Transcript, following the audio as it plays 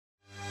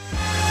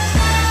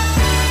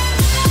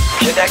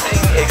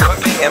connecting,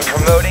 equipping, and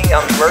promoting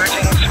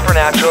emerging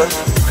supernaturalists.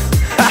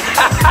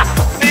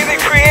 They've been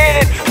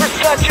created for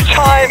such a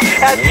time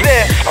as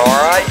this. All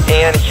right,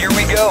 and here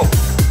we go.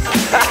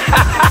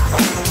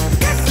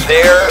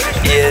 There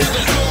is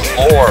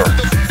more.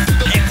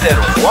 He said,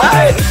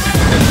 what?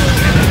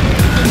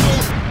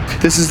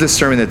 This is the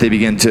sermon that they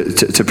begin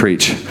to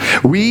preach.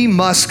 We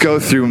must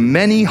go through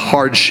many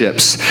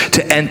hardships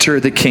to enter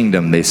the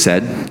kingdom, they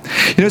said.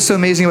 You know what's so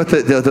amazing about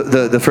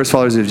the first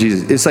followers of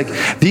Jesus? It's like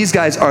these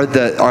guys are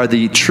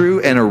the true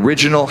and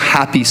original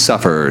happy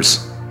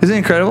sufferers. Isn't it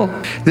incredible?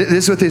 This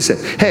is what they said.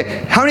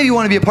 Hey, how many of you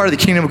want to be a part of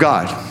the kingdom of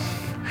God?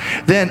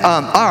 Then,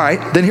 all right,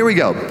 then here we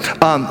go.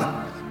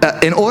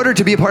 In order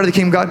to be a part of the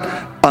kingdom of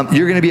God,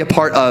 you're going to be a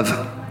part of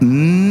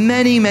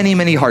many, many,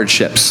 many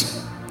hardships.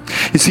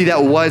 You see,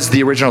 that was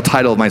the original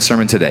title of my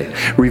sermon today,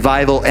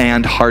 Revival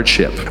and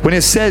Hardship. When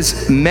it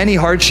says many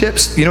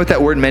hardships, you know what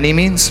that word many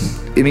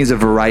means? It means a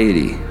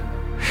variety.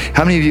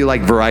 How many of you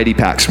like variety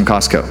packs from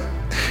Costco?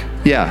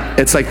 Yeah,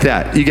 it's like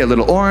that. You get a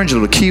little orange, a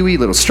little kiwi, a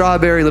little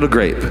strawberry, a little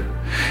grape.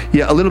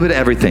 Yeah, a little bit of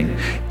everything.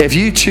 If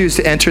you choose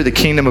to enter the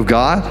kingdom of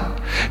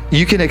God,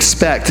 you can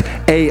expect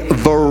a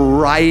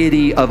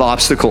variety of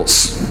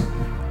obstacles.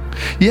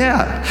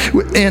 Yeah,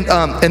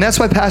 and that's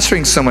why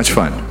pastoring is so much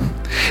fun.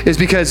 Is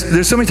because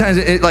there's so many times,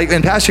 like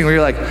in pastoring, where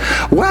you're like,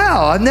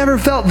 wow, I've never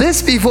felt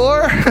this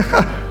before.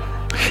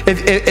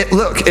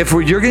 If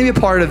you're going to be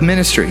a part of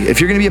ministry, if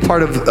you're going to be a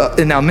part of,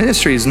 and now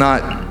ministry does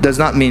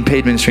not mean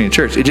paid ministry in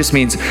church. It just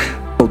means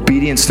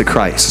obedience to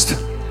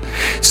Christ.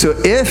 So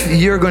if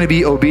you're going to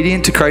be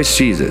obedient to Christ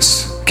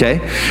Jesus, okay,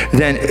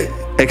 then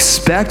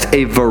expect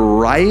a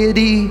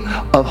variety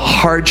of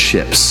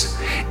hardships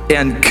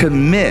and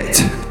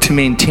commit to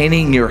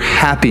maintaining your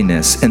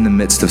happiness in the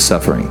midst of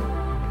suffering.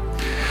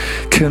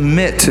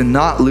 Commit to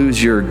not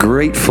lose your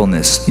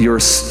gratefulness, your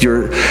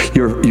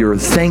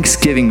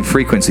thanksgiving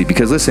frequency.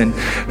 Because listen,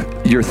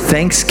 your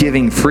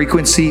thanksgiving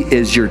frequency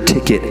is your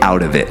ticket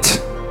out of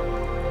it.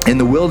 In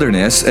the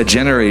wilderness, a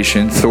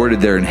generation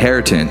thwarted their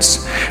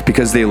inheritance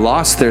because they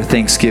lost their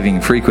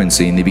thanksgiving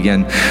frequency and they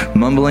began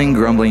mumbling,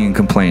 grumbling, and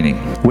complaining.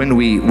 When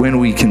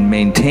we can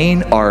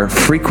maintain our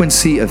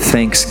frequency of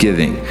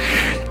thanksgiving,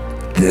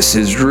 this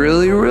is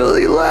really,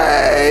 really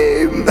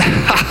lame.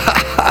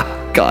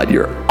 God,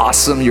 you're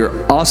awesome.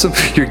 You're awesome.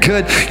 You're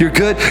good. You're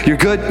good. You're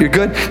good. You're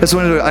good. That's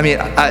one of the,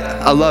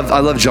 I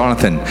love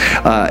Jonathan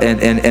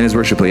and his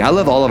worship leading. I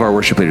love all of our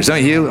worship leaders.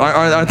 Don't you?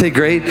 Aren't they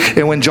great?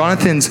 And when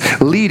Jonathan's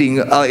leading,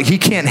 he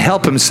can't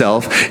help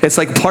himself. It's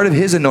like part of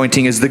his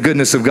anointing is the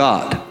goodness of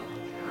God.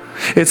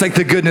 It's like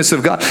the goodness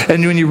of God.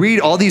 And when you read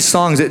all these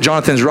songs that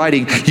Jonathan's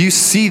writing, you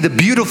see the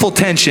beautiful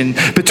tension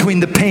between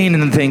the pain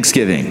and the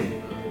thanksgiving.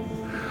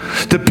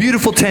 The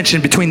beautiful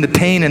tension between the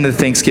pain and the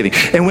thanksgiving.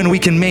 And when we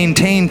can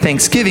maintain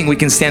thanksgiving, we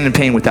can stand in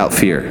pain without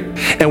fear.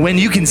 And when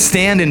you can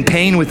stand in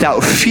pain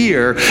without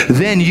fear,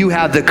 then you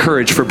have the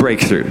courage for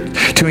breakthrough,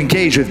 to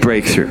engage with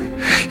breakthrough.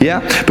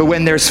 Yeah? But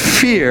when there's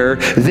fear,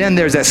 then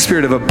there's that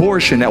spirit of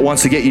abortion that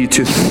wants to get you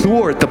to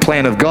thwart the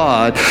plan of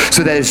God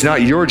so that it's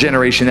not your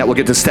generation that will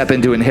get to step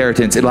into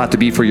inheritance. It'll have to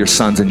be for your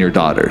sons and your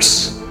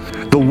daughters.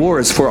 The war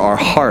is for our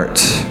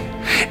heart.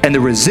 And the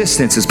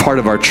resistance is part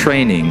of our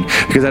training,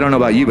 because I don't know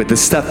about you, but the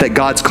stuff that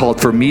God's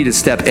called for me to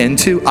step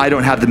into, I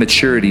don't have the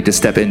maturity to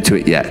step into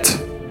it yet.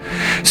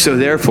 So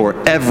therefore,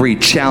 every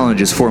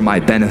challenge is for my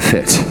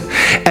benefit.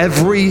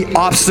 Every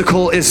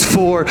obstacle is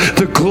for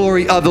the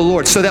glory of the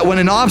Lord. So that when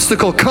an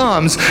obstacle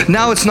comes,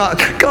 now it's not,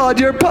 God,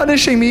 you're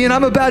punishing me and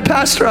I'm a bad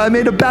pastor. I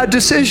made a bad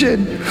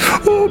decision.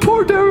 Oh,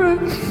 poor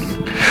Darren.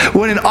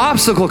 When an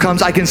obstacle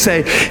comes, I can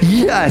say,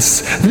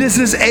 yes, this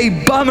is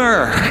a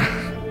bummer.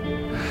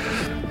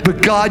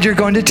 But God, you're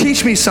going to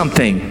teach me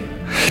something,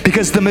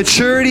 because the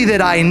maturity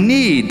that I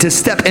need to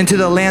step into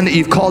the land that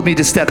you've called me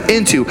to step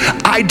into,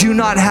 I do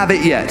not have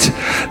it yet.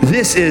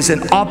 This is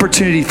an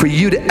opportunity for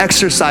you to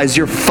exercise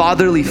your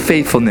fatherly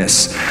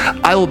faithfulness.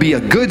 I will be a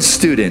good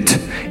student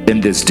in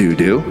this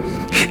doo-doo,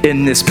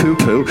 in this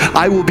poo-poo.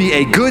 I will be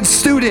a good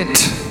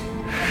student,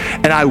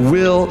 and I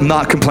will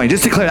not complain.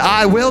 Just declare,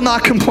 I will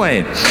not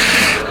complain.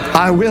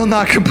 I will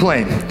not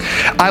complain.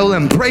 I will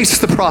embrace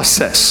the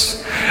process.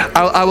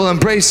 I will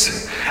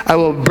embrace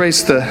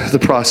the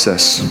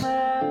process.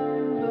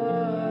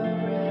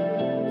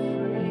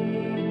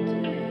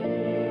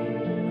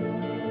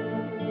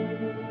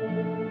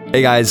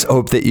 Hey guys,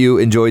 hope that you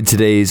enjoyed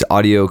today's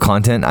audio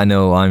content.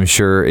 I'm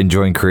sure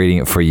enjoying creating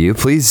it for you.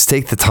 Please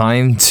take the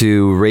time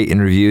to rate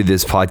and review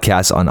this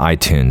podcast on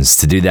iTunes.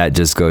 To do that,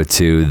 just go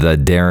to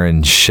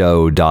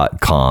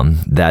thedarrenshow.com.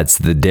 That's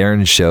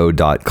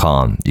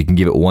thedarrenshow.com. You can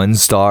give it 1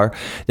 star.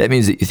 That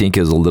means that you think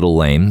it was a little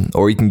lame.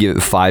 Or you can give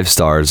it 5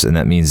 stars, and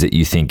that means that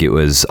you think it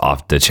was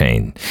off the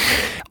chain.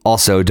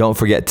 Also, don't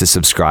forget to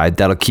subscribe.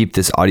 That'll keep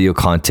this audio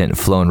content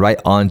flowing right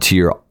onto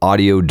your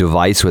audio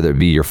device, whether it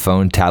be your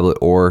phone, tablet,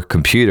 or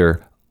computer,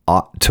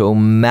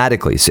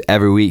 automatically. So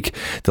every week,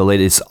 the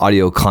latest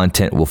audio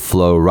content will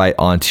flow right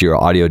onto your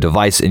audio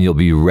device, and you'll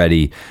be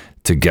ready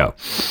to go.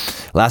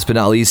 Last but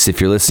not least, if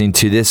you're listening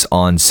to this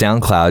on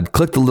SoundCloud,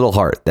 click the little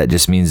heart. That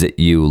just means that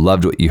you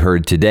loved what you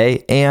heard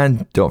today.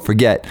 And don't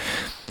forget,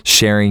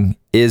 sharing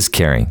is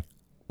caring.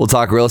 We'll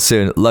talk real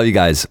soon. Love you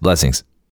guys. Blessings.